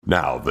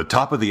Now, the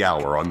top of the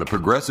hour on the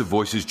Progressive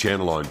Voices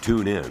channel on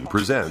TuneIn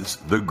presents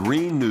the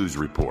Green News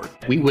Report.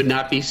 We would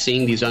not be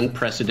seeing these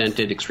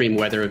unprecedented extreme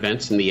weather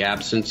events in the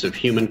absence of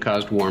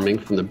human-caused warming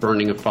from the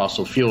burning of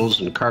fossil fuels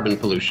and carbon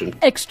pollution.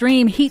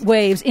 Extreme heat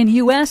waves in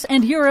U.S.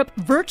 and Europe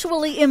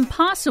virtually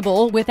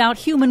impossible without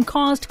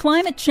human-caused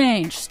climate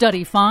change,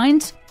 study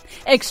finds.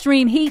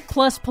 Extreme heat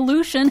plus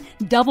pollution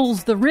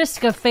doubles the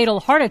risk of fatal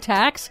heart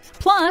attacks.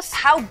 Plus,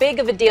 how big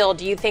of a deal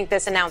do you think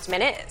this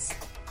announcement is?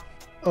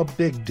 A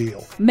big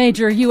deal.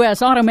 Major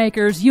U.S.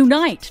 automakers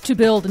unite to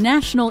build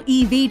national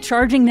EV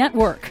charging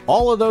network.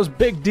 All of those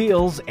big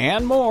deals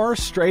and more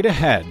straight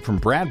ahead from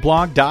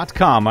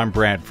BradBlog.com. I'm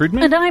Brad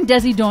Friedman. And I'm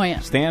Desi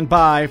Doyen. Stand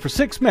by for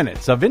 6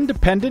 minutes of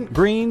independent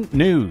green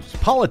news,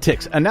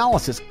 politics,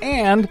 analysis,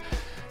 and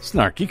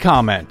snarky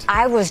comment.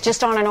 I was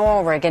just on an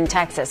oil rig in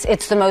Texas.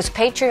 It's the most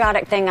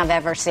patriotic thing I've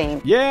ever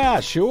seen. Yeah,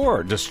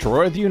 sure.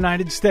 Destroy the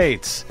United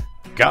States.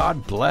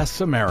 God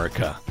bless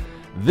America.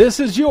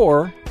 This is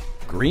your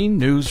Green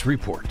News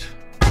Report.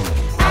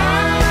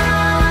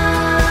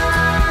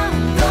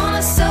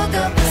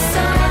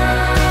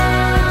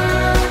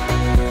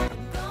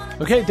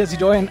 Okay, Desi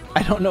Doyen,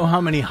 I don't know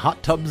how many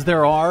hot tubs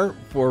there are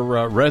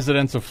for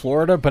residents of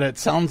Florida, but it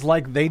sounds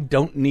like they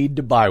don't need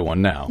to buy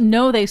one now.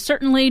 No, they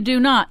certainly do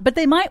not, but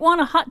they might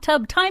want a hot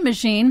tub time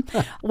machine.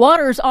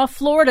 Waters off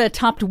Florida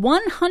topped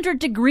 100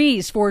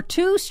 degrees for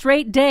 2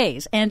 straight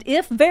days, and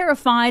if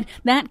verified,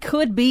 that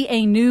could be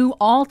a new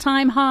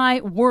all-time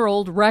high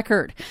world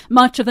record.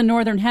 Much of the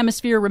northern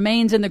hemisphere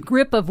remains in the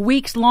grip of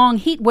weeks-long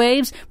heat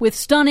waves with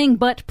stunning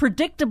but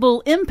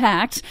predictable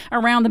impacts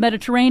around the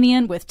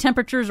Mediterranean with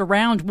temperatures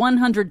around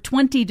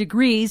 120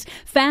 degrees.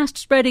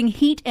 Fast-spreading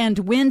heat and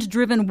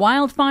wind-driven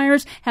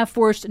wildfires have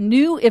forced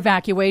new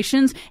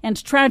evacuations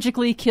and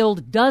tragically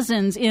killed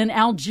dozens in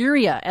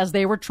Algeria as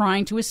they were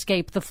trying to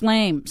escape the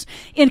flames.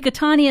 In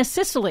Catania,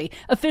 Sicily,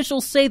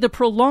 officials say the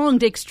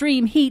prolonged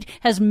extreme heat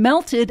has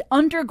melted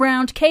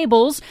underground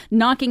cables,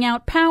 knocking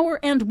out power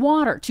and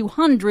water to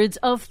hundreds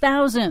of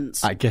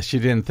thousands. I guess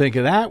you didn't think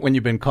of that when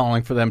you've been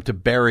calling for them to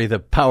bury the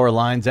power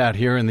lines out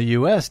here in the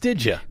U.S.,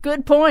 did you?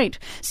 Good point.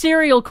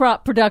 Cereal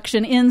crop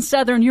production in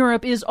southern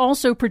Europe is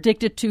also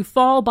predicted to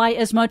fall by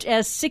as much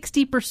as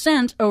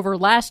 60% over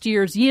last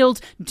year's yields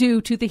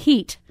due to the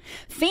heat.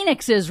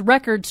 Phoenix's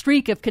record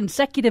streak of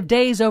consecutive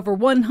days over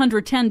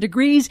 110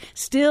 degrees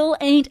still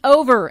ain't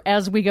over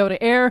as we go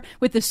to air,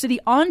 with the city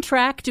on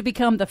track to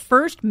become the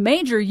first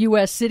major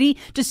U.S. city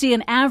to see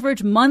an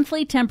average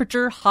monthly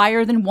temperature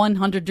higher than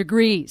 100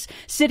 degrees.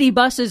 City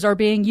buses are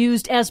being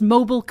used as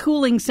mobile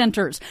cooling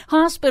centers.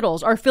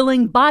 Hospitals are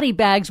filling body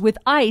bags with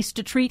ice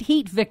to treat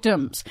heat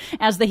victims.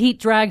 As the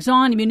heat drags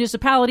on,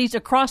 municipalities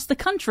across the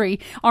country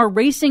are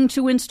racing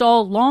to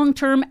install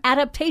long-term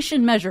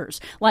adaptation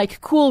measures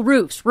like cool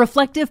roofs,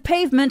 reflective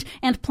pavement,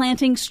 and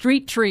planting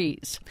street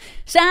trees.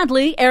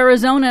 Sadly,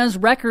 Arizona's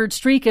record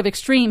streak of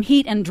extreme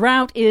heat and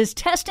drought is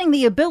testing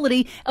the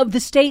ability of the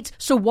state's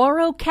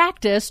saguaro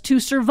cactus to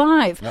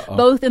survive,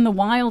 both in the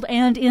wild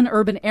and in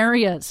urban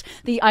areas.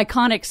 The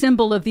iconic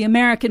symbol of the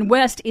American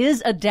West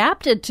is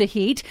adapted to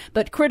heat,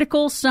 but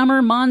critical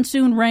summer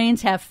monsoon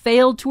rains have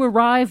failed to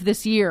arrive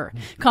this year.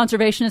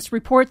 Conservationists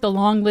report the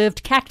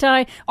long-lived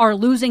cacti are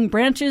losing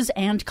branches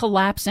and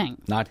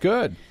collapsing. Not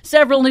good.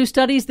 Several new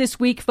studies this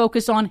week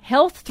focus on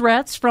health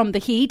threats from the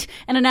heat.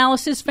 An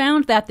analysis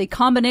found that the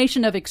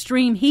combination of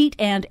extreme heat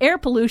and air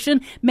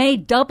pollution may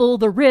double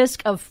the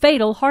risk of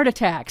fatal heart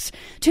attacks.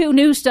 2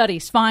 new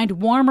studies find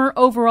warmer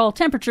overall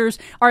temperatures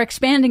are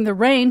expanding the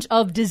range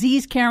of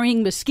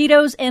disease-carrying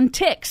mosquitoes and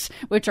ticks,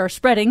 which are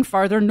spreading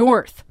farther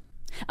north.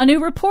 A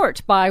new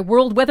report by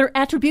World Weather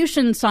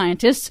Attribution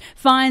scientists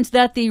finds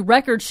that the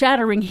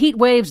record-shattering heat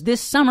waves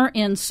this summer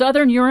in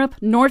southern Europe,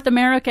 North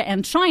America,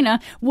 and China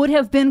would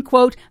have been,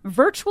 quote,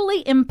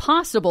 virtually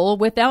impossible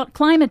without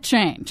climate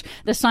change.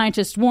 The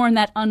scientists warn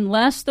that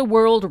unless the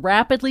world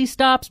rapidly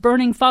stops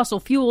burning fossil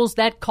fuels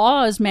that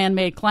cause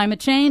man-made climate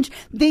change,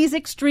 these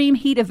extreme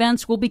heat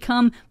events will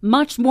become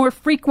much more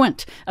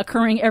frequent,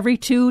 occurring every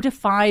 2 to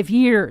 5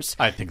 years.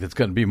 I think that's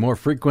going to be more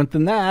frequent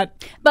than that.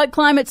 But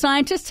climate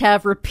scientists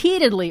have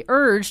repeatedly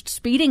urged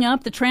speeding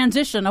up the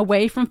transition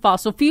away from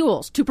fossil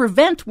fuels to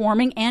prevent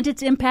warming and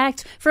its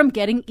impacts from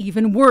getting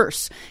even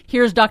worse.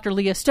 Here's Dr.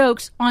 Leah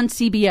Stokes on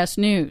CBS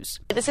News.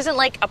 This isn't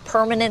like a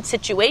permanent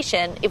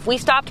situation. If we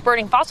stopped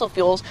burning fossil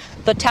fuels,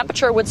 the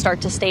temperature would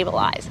start to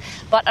stabilize.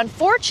 But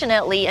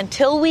unfortunately,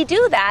 until we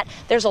do that,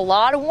 there's a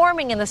lot of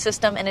warming in the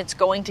system and it's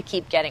going to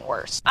keep getting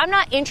worse. I'm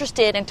not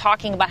interested in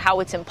talking about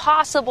how it's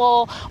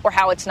impossible or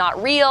how it's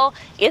not real.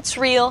 It's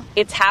real,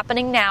 it's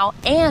happening now,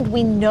 and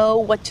we know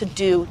what to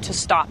do to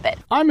stop it.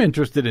 I'm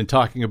interested in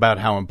talking about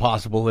how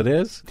impossible it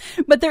is.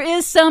 But there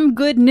is some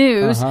good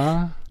news.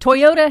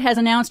 Toyota has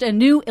announced a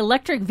new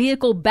electric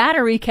vehicle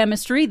battery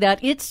chemistry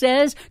that it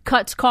says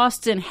cuts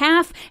costs in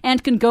half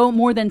and can go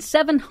more than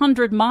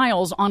 700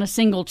 miles on a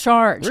single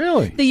charge.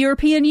 Really? The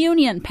European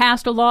Union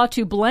passed a law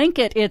to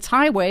blanket its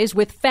highways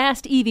with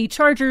fast EV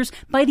chargers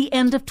by the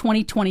end of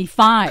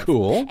 2025.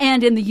 Cool.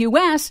 And in the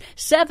U.S.,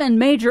 7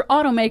 major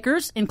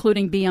automakers,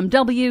 including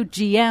BMW,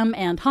 GM,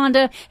 and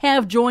Honda,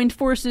 have joined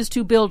forces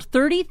to build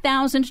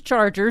 30,000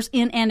 chargers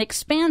in an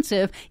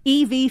expansive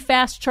EV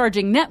fast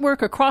charging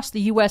network across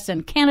the U.S.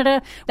 and Canada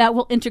that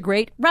will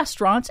integrate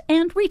restaurants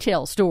and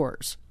retail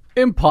stores.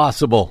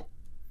 Impossible.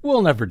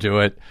 We'll never do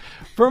it.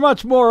 For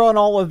much more on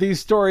all of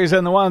these stories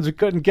and the ones we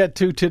couldn't get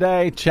to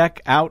today,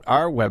 check out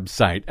our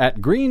website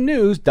at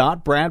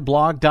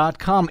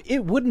greennews.bradblog.com.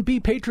 It wouldn't be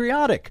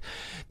patriotic.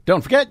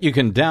 Don't forget, you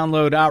can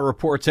download our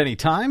reports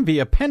anytime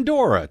via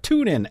Pandora,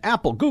 TuneIn,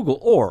 Apple, Google,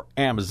 or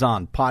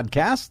Amazon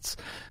Podcasts.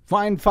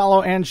 Find,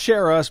 follow, and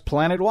share us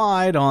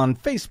planet-wide on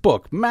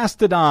Facebook,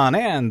 Mastodon,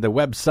 and the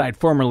website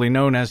formerly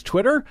known as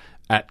Twitter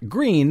at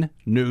Green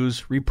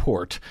News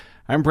Report.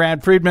 I'm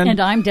Brad Friedman. And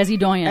I'm Desi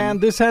Doyen.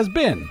 And this has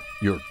been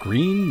your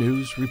Green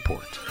News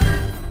Report.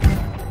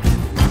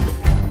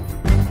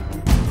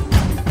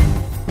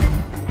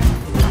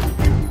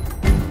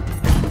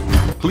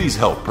 Please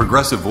help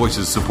Progressive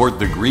Voices support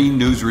the Green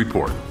News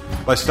Report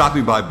by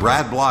stopping by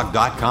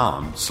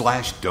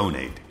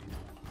bradblog.com/donate.